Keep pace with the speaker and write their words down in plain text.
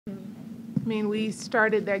I mean, we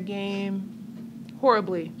started that game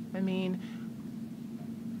horribly. I mean,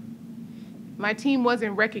 my team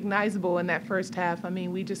wasn't recognizable in that first half. I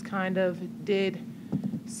mean, we just kind of did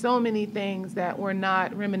so many things that were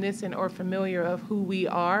not reminiscent or familiar of who we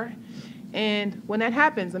are. And when that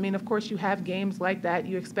happens, I mean, of course, you have games like that.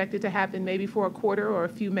 You expect it to happen maybe for a quarter or a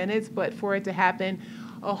few minutes, but for it to happen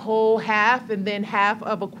a whole half and then half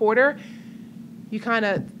of a quarter, you kind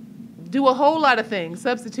of do a whole lot of things: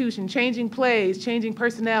 substitution, changing plays, changing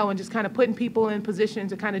personnel, and just kind of putting people in position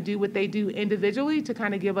to kind of do what they do individually to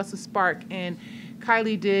kind of give us a spark. And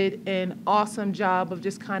Kylie did an awesome job of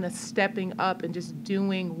just kind of stepping up and just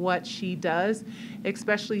doing what she does,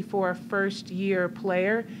 especially for a first-year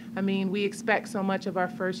player. I mean, we expect so much of our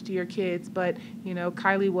first-year kids, but, you know,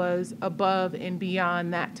 Kylie was above and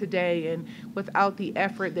beyond that today. And without the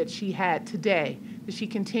effort that she had today, that she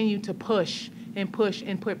continued to push and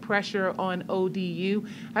put pressure on ODU,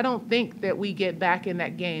 I don't think that we get back in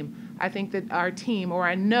that game. I think that our team, or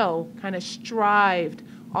I know, kind of strived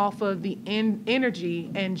off of the energy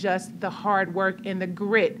and just the hard work and the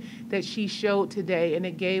grit that she showed today, and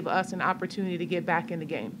it gave us an opportunity to get back in the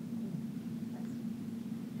game.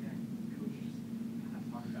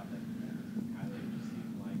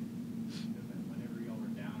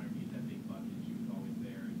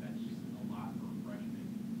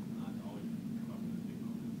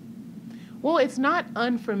 Well, it's not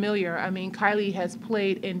unfamiliar. I mean, Kylie has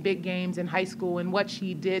played in big games in high school, and what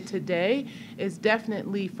she did today is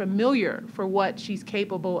definitely familiar for what she's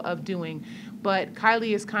capable of doing. But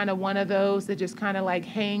Kylie is kind of one of those that just kind of like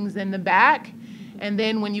hangs in the back, and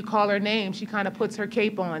then when you call her name, she kind of puts her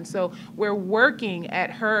cape on. So we're working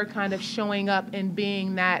at her kind of showing up and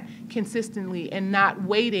being that consistently and not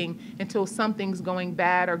waiting until something's going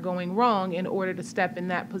bad or going wrong in order to step in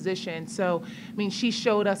that position. So, I mean, she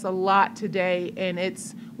showed us a lot today, and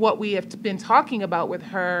it's what we have been talking about with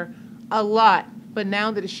her a lot. But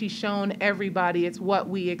now that she's shown everybody, it's what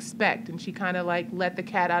we expect. And she kind of like let the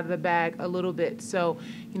cat out of the bag a little bit. So,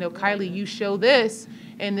 you know, Kylie, you show this,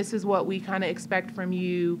 and this is what we kind of expect from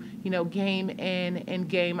you, you know, game in and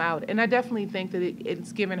game out. And I definitely think that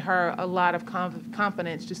it's given her a lot of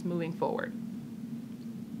confidence just moving forward.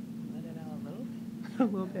 Let it out a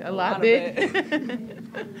little bit. A lot bit.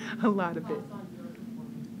 A lot of it.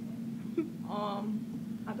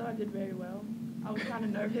 I thought I did very well. I was kind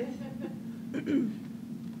of nervous. We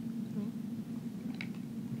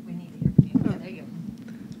need to hear from you. Yeah, there you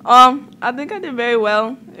go. I think I did very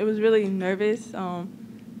well. It was really nervous.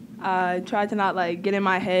 I tried to not like get in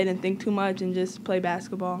my head and think too much and just play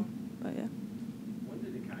basketball. But yeah. When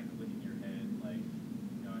did it kind of click in your head, like,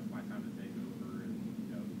 you know, it's my time to take over, and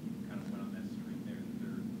you know, you kind of went on that streak there in the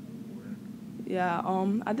third quarter? Yeah.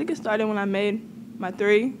 I think it started when I made my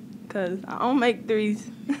three, because I don't make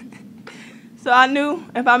threes. So I knew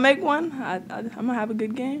if I make one, I'm gonna have a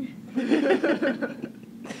good game. How much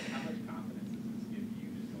confidence does this give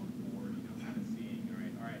you just going forward, you know, kind of seeing,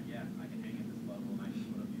 all right, yeah, I can hang at this level and I can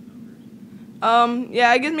put up these numbers?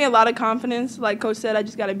 Yeah, it gives me a lot of confidence. Like Coach said, I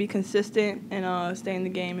just got to be consistent and stay in the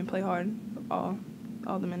game and play hard all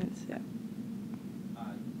the minutes. Yeah.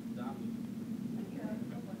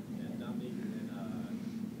 Dominique and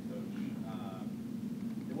Coach,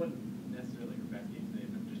 it wasn't necessarily her best game today,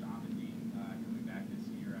 but just Amadine coming back this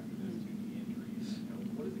year after those two knee injuries. You know,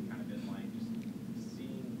 what has it kind of been like just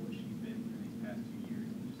seeing what she's been through these past 2 years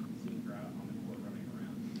and just seeing her out on the court running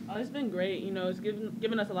around? It's been great. You know, it's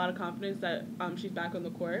given us a lot of confidence that she's back on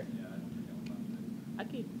the court. Yeah,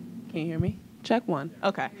 Can you hear me? Check one.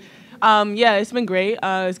 Okay. Yeah, it's been great.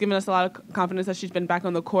 It's given us a lot of confidence that she's been back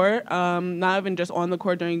on the court. Not even just on the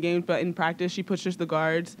court during games, but in practice, she pushes the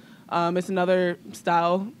guards. It's another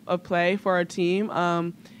style of play for our team.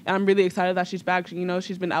 And I'm really excited that she's back. You know,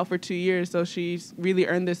 she's been out for 2 years, so she's really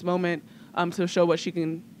earned this moment to show what she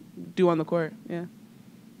can do on the court. Yeah.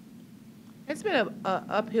 It's been an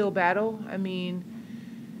uphill battle. I mean,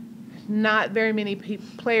 not very many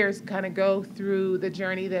players kind of go through the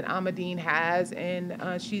journey that Amadine has,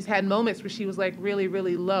 and she's had moments where she was like really,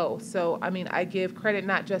 really low. So, I mean, I give credit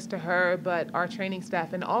not just to her, but our training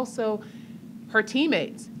staff and also her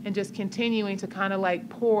teammates, and just continuing to kind of like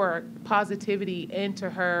pour positivity into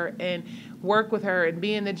her and work with her and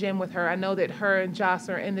be in the gym with her. I know that her and Joss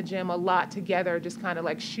are in the gym a lot together, just kind of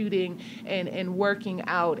like shooting and working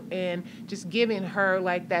out and just giving her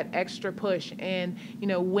like that extra push. And, you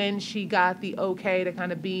know, when she got the okay to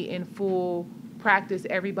kind of be in full practice,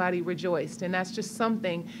 everybody rejoiced. And that's just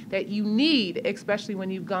something that you need, especially when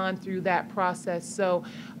you've gone through that process. So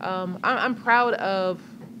I'm proud of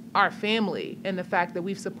our family and the fact that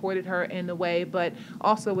we've supported her in the way, but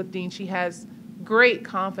also with Dean, she has great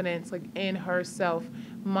confidence like in herself.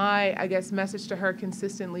 My, I guess, message to her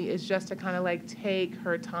consistently is just to kind of like take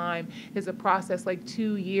her time. It's a process. Like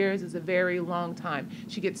 2 years is a very long time.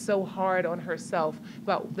 She gets so hard on herself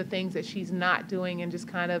about the things that she's not doing and just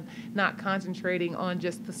kind of not concentrating on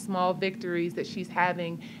just the small victories that she's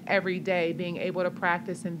having every day, being able to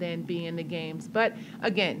practice and then be in the games. But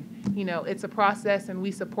again, you know, it's a process, and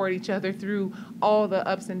we support each other through all the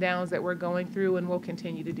ups and downs that we're going through, and we'll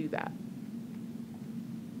continue to do that.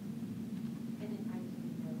 And then I just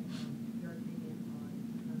want to know your opinion on,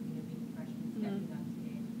 being a freshman, stepping up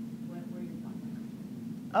today. What were your thoughts on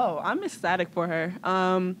that? Oh, I'm ecstatic for her.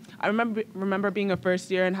 I remember being a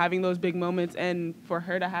first year and having those big moments, and for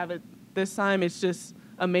her to have it this time, it's just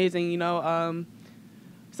amazing. You know,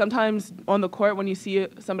 sometimes on the court when you see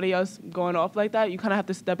somebody else going off like that, you kind of have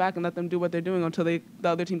to step back and let them do what they're doing until the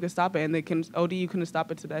other team can stop it, and ODU couldn't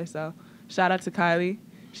stop it today. So shout out to Kylie.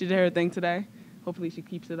 She did her thing today. Hopefully she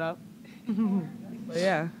keeps it up. But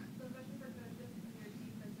yeah. So especially for coaches and your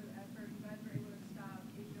defensive effort, you guys were able to stop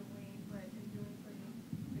Asia Wayne, but in doing so,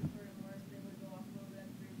 Victoria Morris was able to go off a little bit at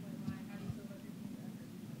the 3-point line. How do you feel about your team's effort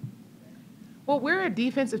defensively? Well, we're a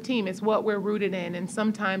defensive team. It's what we're rooted in, and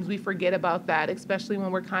sometimes we forget about that, especially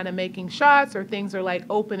when we're kind of making shots or things are like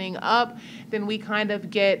opening up. Then we kind of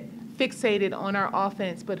get fixated on our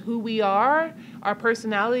offense, but who we are, our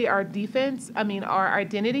personality, our defense, our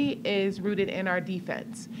identity is rooted in our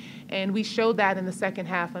defense. And we showed that in the second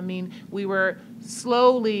half. We were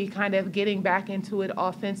slowly kind of getting back into it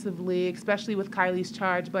offensively, especially with Kylie's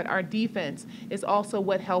charge, but our defense is also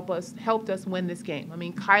what helped us win this game.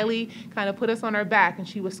 Kylie kind of put us on our back and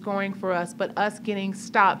she was scoring for us, but us getting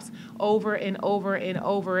stops over and over and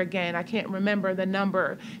over again. I can't remember the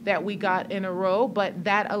number that we got in a row, but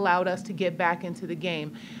that allowed us to get back into the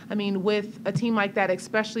game. With a team like that,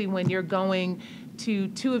 especially when you're going to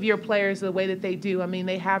two of your players the way that they do,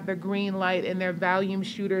 they have their green light and their volume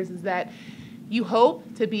shooters, is that you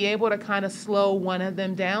hope to be able to kind of slow one of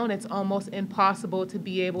them down. It's almost impossible to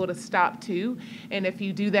be able to stop two. And if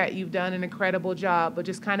you do that, you've done an incredible job. But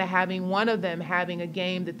just kind of having one of them having a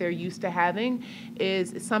game that they're used to having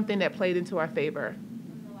is something that played into our favor.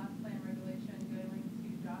 In the last play in regulation, going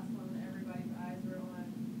to Jocelyn, everybody's eyes were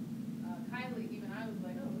on Kylie. Even I was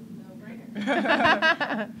like, oh, this is a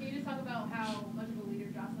no-brainer. Can you just talk about how much of a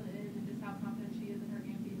leader Jocelyn is and just how confident she is in her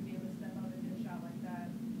game to even be able to step up and get a shot like that?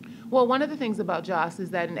 Well, one of the things about Joss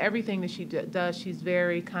is that in everything that she does, she's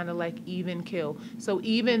very kind of like even kill. So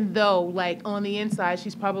even though like on the inside,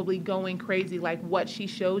 she's probably going crazy, like what she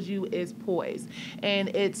shows you is poise. And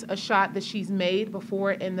it's a shot that she's made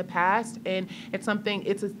before in the past. And it's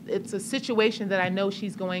a situation that I know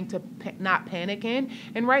she's going to not panic in.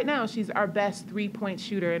 And right now she's our best 3-point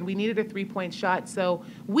shooter, and we needed a 3-point shot. So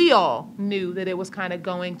we all knew that it was kind of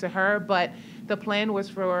going to her, but the plan was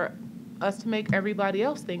for us to make everybody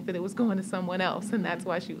else think that it was going to someone else, and that's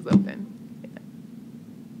why she was open. Yeah.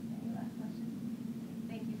 Any last questions?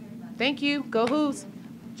 Thank you very much. Thank you. Go Hoos.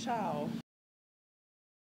 Ciao.